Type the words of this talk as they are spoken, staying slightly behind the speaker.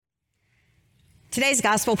Today's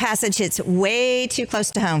gospel passage hits way too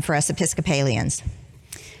close to home for us Episcopalians.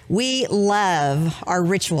 We love our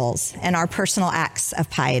rituals and our personal acts of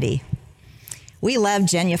piety. We love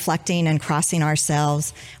genuflecting and crossing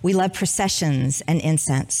ourselves. We love processions and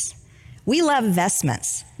incense. We love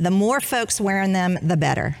vestments. The more folks wearing them, the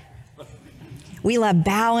better. We love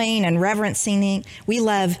bowing and reverencing. We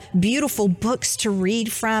love beautiful books to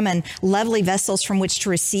read from and lovely vessels from which to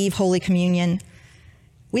receive Holy Communion.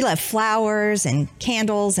 We love flowers and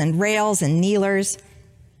candles and rails and kneelers.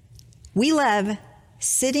 We love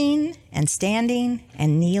sitting and standing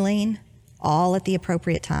and kneeling all at the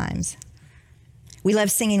appropriate times. We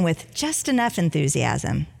love singing with just enough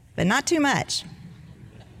enthusiasm, but not too much.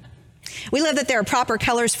 We love that there are proper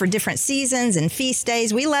colors for different seasons and feast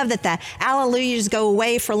days. We love that the Alleluias go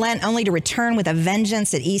away for Lent only to return with a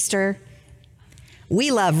vengeance at Easter. We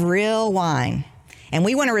love real wine, and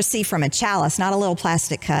we want to receive from a chalice, not a little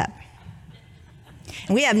plastic cup.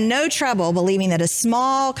 And we have no trouble believing that a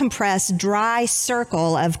small, compressed, dry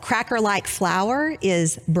circle of cracker-like flour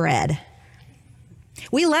is bread.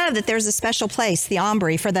 We love that there's a special place, the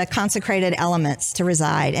ambry, for the consecrated elements to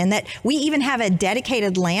reside, and that we even have a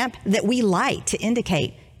dedicated lamp that we light to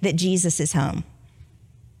indicate that Jesus is home.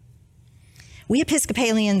 We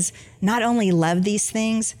Episcopalians not only love these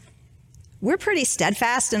things, we're pretty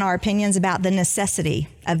steadfast in our opinions about the necessity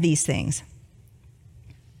of these things.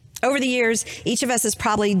 Over the years, each of us has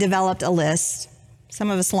probably developed a list, some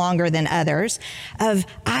of us longer than others, of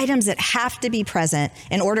items that have to be present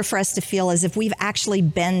in order for us to feel as if we've actually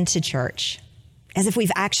been to church, as if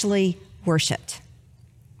we've actually worshiped.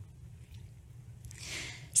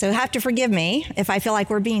 So have to forgive me if I feel like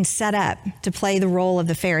we're being set up to play the role of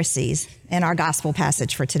the Pharisees in our gospel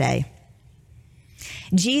passage for today.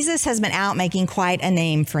 Jesus has been out making quite a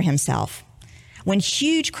name for himself. When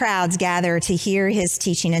huge crowds gather to hear his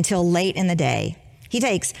teaching until late in the day, he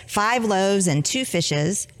takes 5 loaves and 2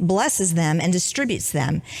 fishes, blesses them, and distributes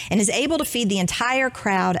them, and is able to feed the entire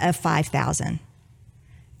crowd of 5,000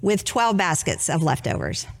 with 12 baskets of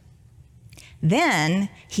leftovers. Then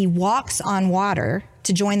he walks on water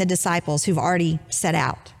to join the disciples who've already set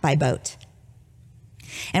out by boat.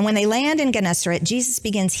 And when they land in Gennesaret, Jesus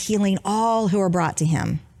begins healing all who are brought to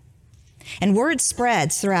him. And word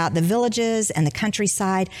spreads throughout the villages and the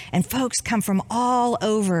countryside, and folks come from all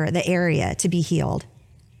over the area to be healed.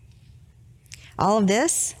 All of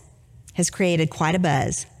this has created quite a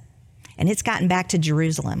buzz, and it's gotten back to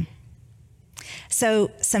Jerusalem.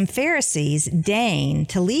 So some Pharisees deign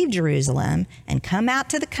to leave Jerusalem and come out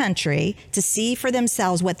to the country to see for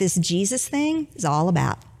themselves what this Jesus thing is all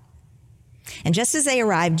about. And just as they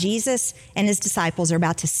arrive, Jesus and his disciples are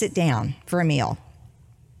about to sit down for a meal.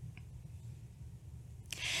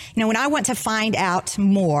 You know, when I want to find out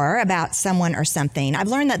more about someone or something, I've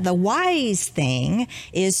learned that the wise thing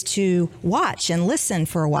is to watch and listen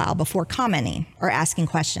for a while before commenting or asking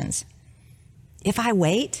questions. If I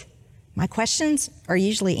wait, my questions are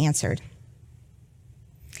usually answered.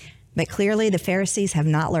 But clearly the Pharisees have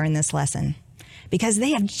not learned this lesson because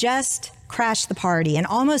they have just crashed the party, and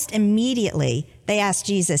almost immediately they ask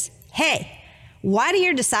Jesus, "Hey, why do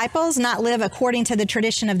your disciples not live according to the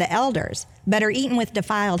tradition of the elders, but are eaten with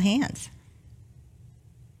defiled hands?"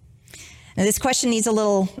 Now, this question needs a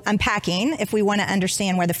little unpacking if we want to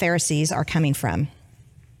understand where the Pharisees are coming from.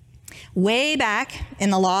 Way back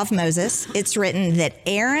in the law of Moses, it's written that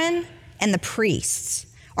Aaron and the priests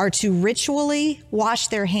are to ritually wash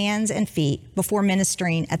their hands and feet before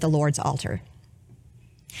ministering at the Lord's altar.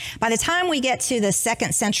 By the time we get to the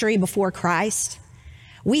 2nd century before Christ,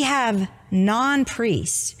 we have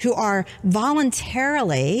non-priests who are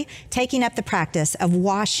voluntarily taking up the practice of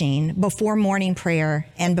washing before morning prayer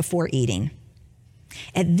and before eating.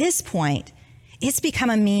 At this point, it's become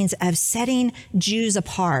a means of setting Jews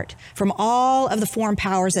apart from all of the foreign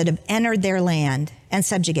powers that have entered their land and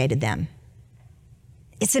subjugated them.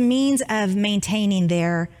 It's a means of maintaining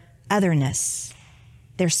their otherness,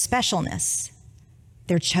 their specialness,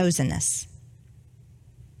 their chosenness.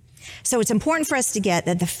 So it's important for us to get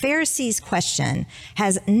that the Pharisees' question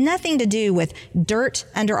has nothing to do with dirt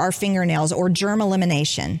under our fingernails or germ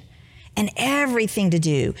elimination, and everything to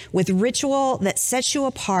do with ritual that sets you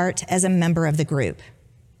apart as a member of the group.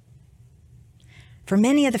 For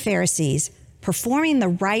many of the Pharisees, performing the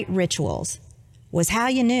right rituals was how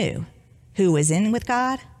you knew who was in with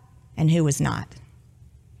God and who was not.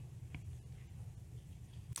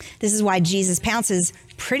 This is why Jesus pounces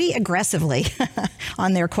pretty aggressively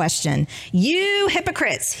on their question. "You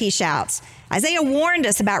hypocrites," he shouts. "Isaiah warned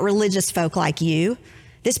us about religious folk like you.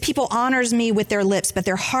 This people honors me with their lips, but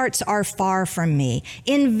their hearts are far from me.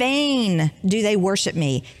 In vain do they worship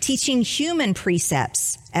me, teaching human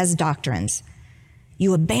precepts as doctrines.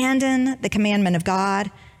 You abandon the commandment of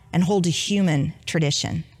God and hold to human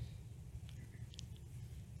tradition.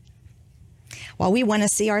 While we want to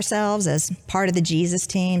see ourselves as part of the Jesus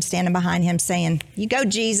team, standing behind him saying, "You go,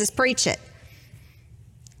 Jesus, preach it,"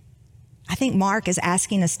 I think Mark is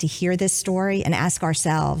asking us to hear this story and ask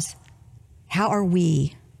ourselves, how are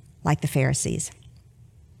we like the Pharisees?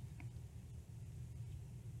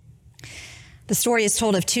 The story is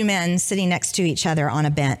told of two men sitting next to each other on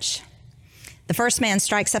a bench. The first man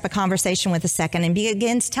strikes up a conversation with the second and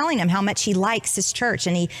begins telling him how much he likes his church,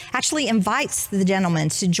 and he actually invites the gentleman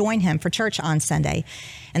to join him for church on Sunday.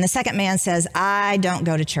 And the second man says, "I don't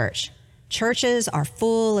go to church. Churches are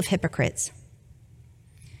full of hypocrites."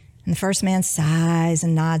 And the first man sighs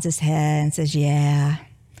and nods his head and says, "Yeah,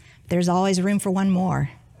 there's always room for one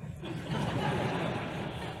more."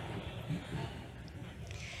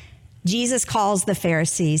 Jesus calls the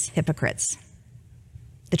Pharisees hypocrites.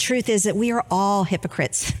 The truth is that we are all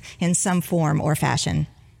hypocrites in some form or fashion.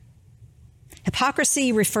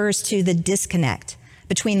 Hypocrisy refers to the disconnect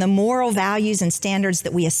between the moral values and standards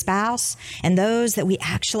that we espouse and those that we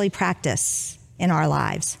actually practice in our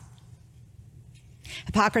lives.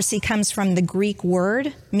 Hypocrisy comes from the Greek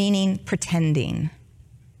word meaning pretending.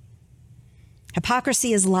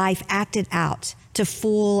 Hypocrisy is life acted out to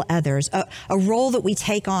fool others, a role that we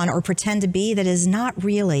take on or pretend to be that is not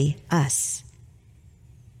really us.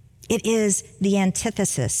 It is the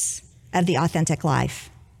antithesis of the authentic life.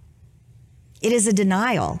 It is a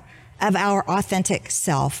denial of our authentic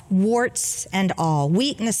self, warts and all,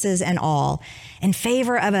 weaknesses and all, in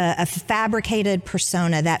favor of a fabricated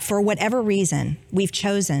persona that, for whatever reason, we've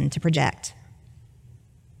chosen to project.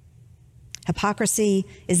 Hypocrisy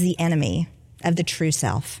is the enemy of the true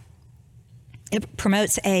self. It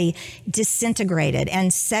promotes a disintegrated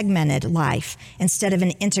and segmented life instead of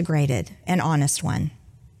an integrated and honest one.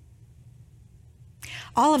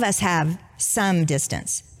 All of us have some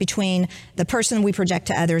distance between the person we project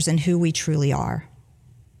to others and who we truly are.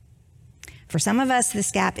 For some of us,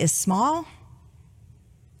 this gap is small.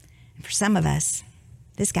 And for some of us,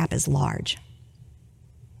 this gap is large.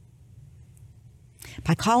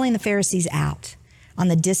 By calling the Pharisees out on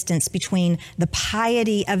the distance between the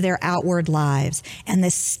piety of their outward lives and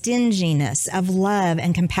the stinginess of love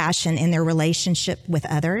and compassion in their relationship with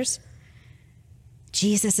others,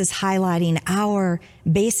 Jesus is highlighting our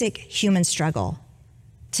basic human struggle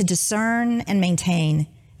to discern and maintain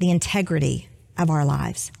the integrity of our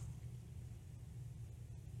lives.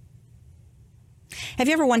 Have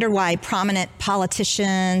you ever wondered why prominent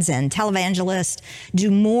politicians and televangelists do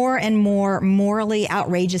more and more morally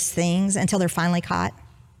outrageous things until they're finally caught?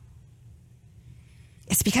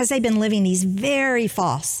 It's because they've been living these very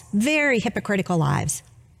false, very hypocritical lives.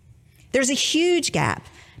 There's a huge gap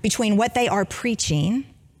between what they are preaching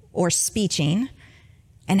or speeching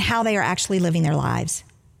and how they are actually living their lives.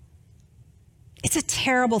 It's a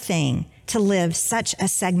terrible thing to live such a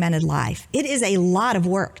segmented life. It is a lot of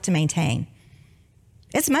work to maintain.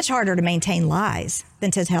 It's much harder to maintain lies than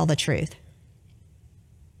to tell the truth.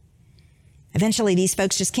 Eventually, these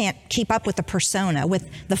folks just can't keep up with the persona, with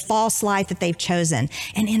the false life that they've chosen.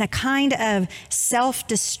 And in a kind of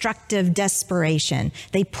self-destructive desperation,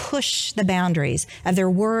 they push the boundaries of their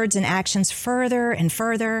words and actions further and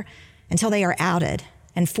further until they are outed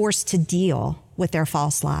and forced to deal with their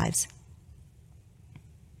false lives.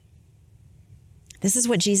 This is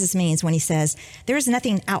what Jesus means when he says, there is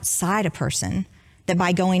nothing outside a person that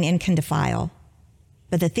by going in can defile,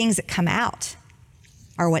 but the things that come out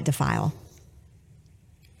are what defile.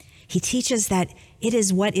 He teaches that it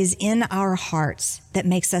is what is in our hearts that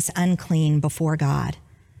makes us unclean before God,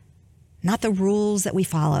 not the rules that we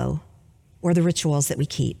follow or the rituals that we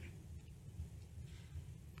keep.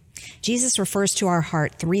 Jesus refers to our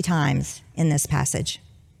heart 3 times in this passage.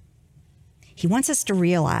 He wants us to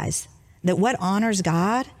realize that what honors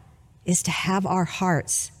God is to have our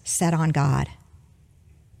hearts set on God.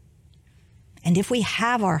 And if we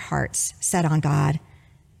have our hearts set on God,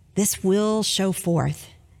 this will show forth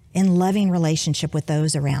in loving relationship with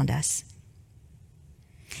those around us.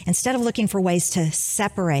 Instead of looking for ways to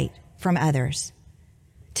separate from others,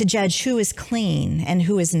 to judge who is clean and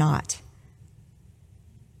who is not,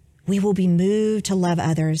 we will be moved to love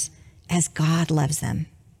others as God loves them,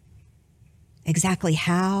 exactly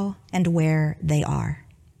how and where they are.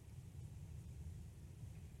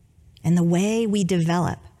 And the way we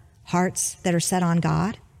develop hearts that are set on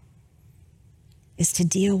God is to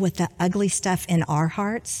deal with the ugly stuff in our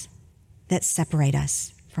hearts that separate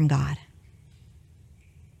us from God.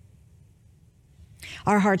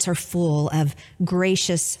 Our hearts are full of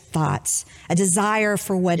gracious thoughts, a desire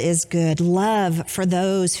for what is good, love for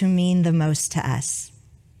those who mean the most to us.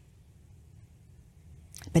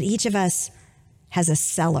 But each of us has a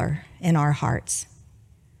cellar in our hearts.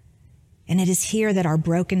 And it is here that our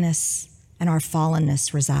brokenness and our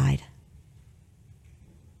fallenness reside.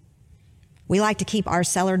 We like to keep our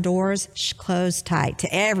cellar doors closed tight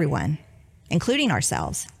to everyone, including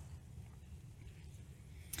ourselves.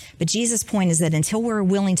 But Jesus' point is that until we're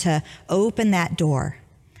willing to open that door,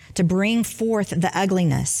 to bring forth the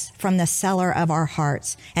ugliness from the cellar of our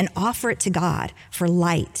hearts and offer it to God for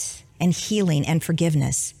light and healing and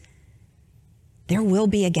forgiveness, there will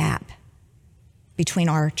be a gap between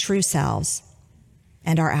our true selves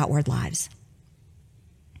and our outward lives.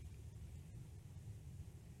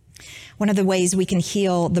 One of the ways we can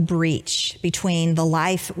heal the breach between the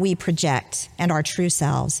life we project and our true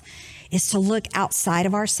selves is to look outside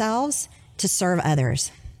of ourselves to serve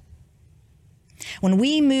others. When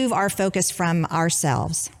we move our focus from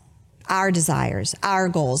ourselves, our desires, our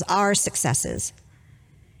goals, our successes,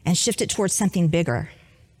 and shift it towards something bigger,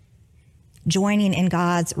 joining in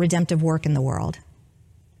God's redemptive work in the world,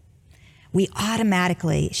 we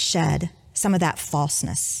automatically shed some of that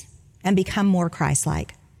falseness and become more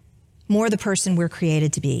Christ-like, more the person we're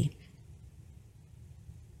created to be.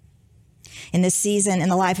 In this season, in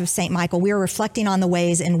the life of St. Michael, we are reflecting on the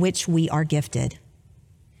ways in which we are gifted.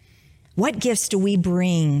 What gifts do we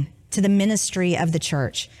bring to the ministry of the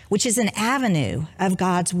church, which is an avenue of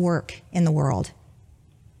God's work in the world?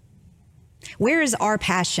 Where is our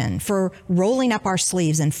passion for rolling up our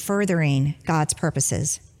sleeves and furthering God's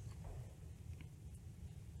purposes?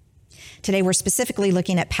 Today, we're specifically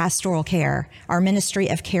looking at pastoral care, our ministry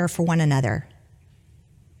of care for one another.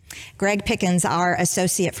 Greg Pickens, our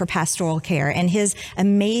associate for pastoral care, and his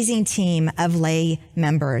amazing team of lay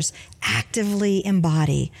members actively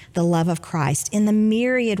embody the love of Christ in the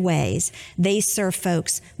myriad ways they serve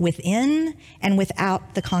folks within and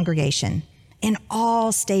without the congregation in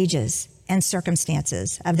all stages and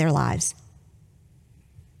circumstances of their lives.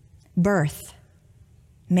 Birth,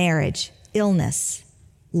 marriage, illness,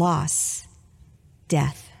 loss,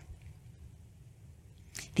 death.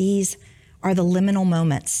 These are the liminal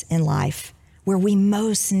moments in life where we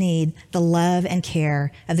most need the love and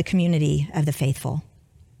care of the community of the faithful.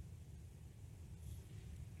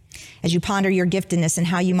 As you ponder your giftedness and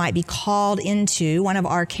how you might be called into one of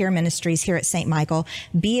our care ministries here at St. Michael,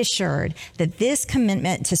 be assured that this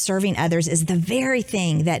commitment to serving others is the very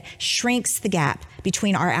thing that shrinks the gap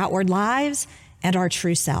between our outward lives and our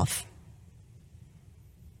true self.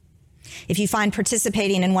 If you find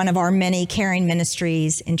participating in one of our many caring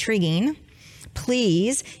ministries intriguing,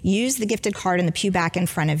 please use the gifted card in the pew back in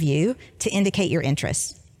front of you to indicate your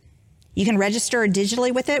interest. You can register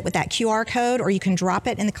digitally with it with that QR code, or you can drop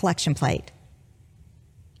it in the collection plate.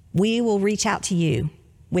 We will reach out to you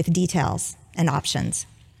with details and options.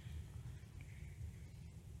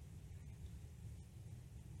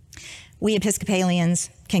 We Episcopalians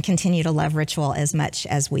can continue to love ritual as much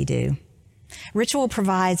as we do. Ritual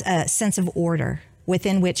provides a sense of order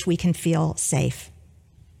within which we can feel safe.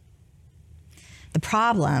 The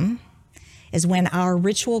problem is when our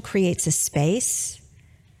ritual creates a space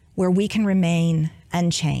where we can remain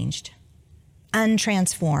unchanged,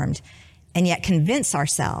 untransformed, and yet convince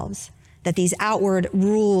ourselves that these outward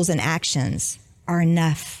rules and actions are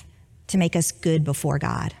enough to make us good before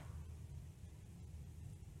God.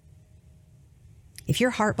 If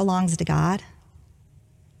your heart belongs to God,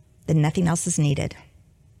 then nothing else is needed.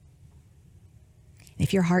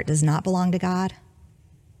 If your heart does not belong to God,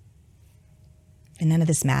 then none of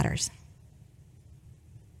this matters.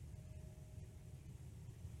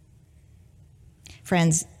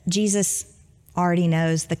 Friends, Jesus already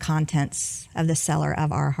knows the contents of the cellar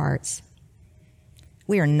of our hearts.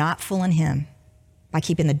 We are not fooling him by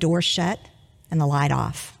keeping the door shut and the light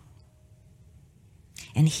off.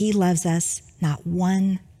 And he loves us not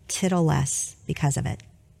one tittle less because of it.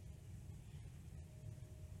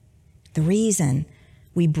 The reason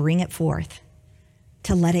we bring it forth,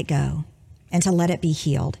 to let it go and to let it be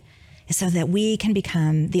healed, is so that we can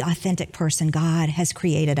become the authentic person God has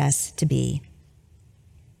created us to be.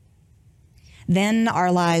 Then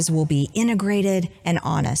our lives will be integrated and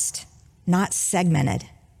honest, not segmented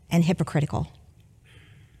and hypocritical.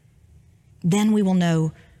 Then we will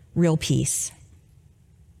know real peace.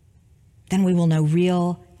 Then we will know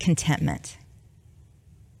real contentment.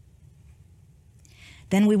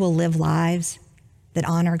 Then we will live lives that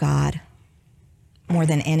honor God more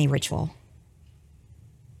than any ritual.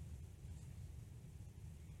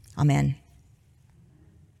 Amen.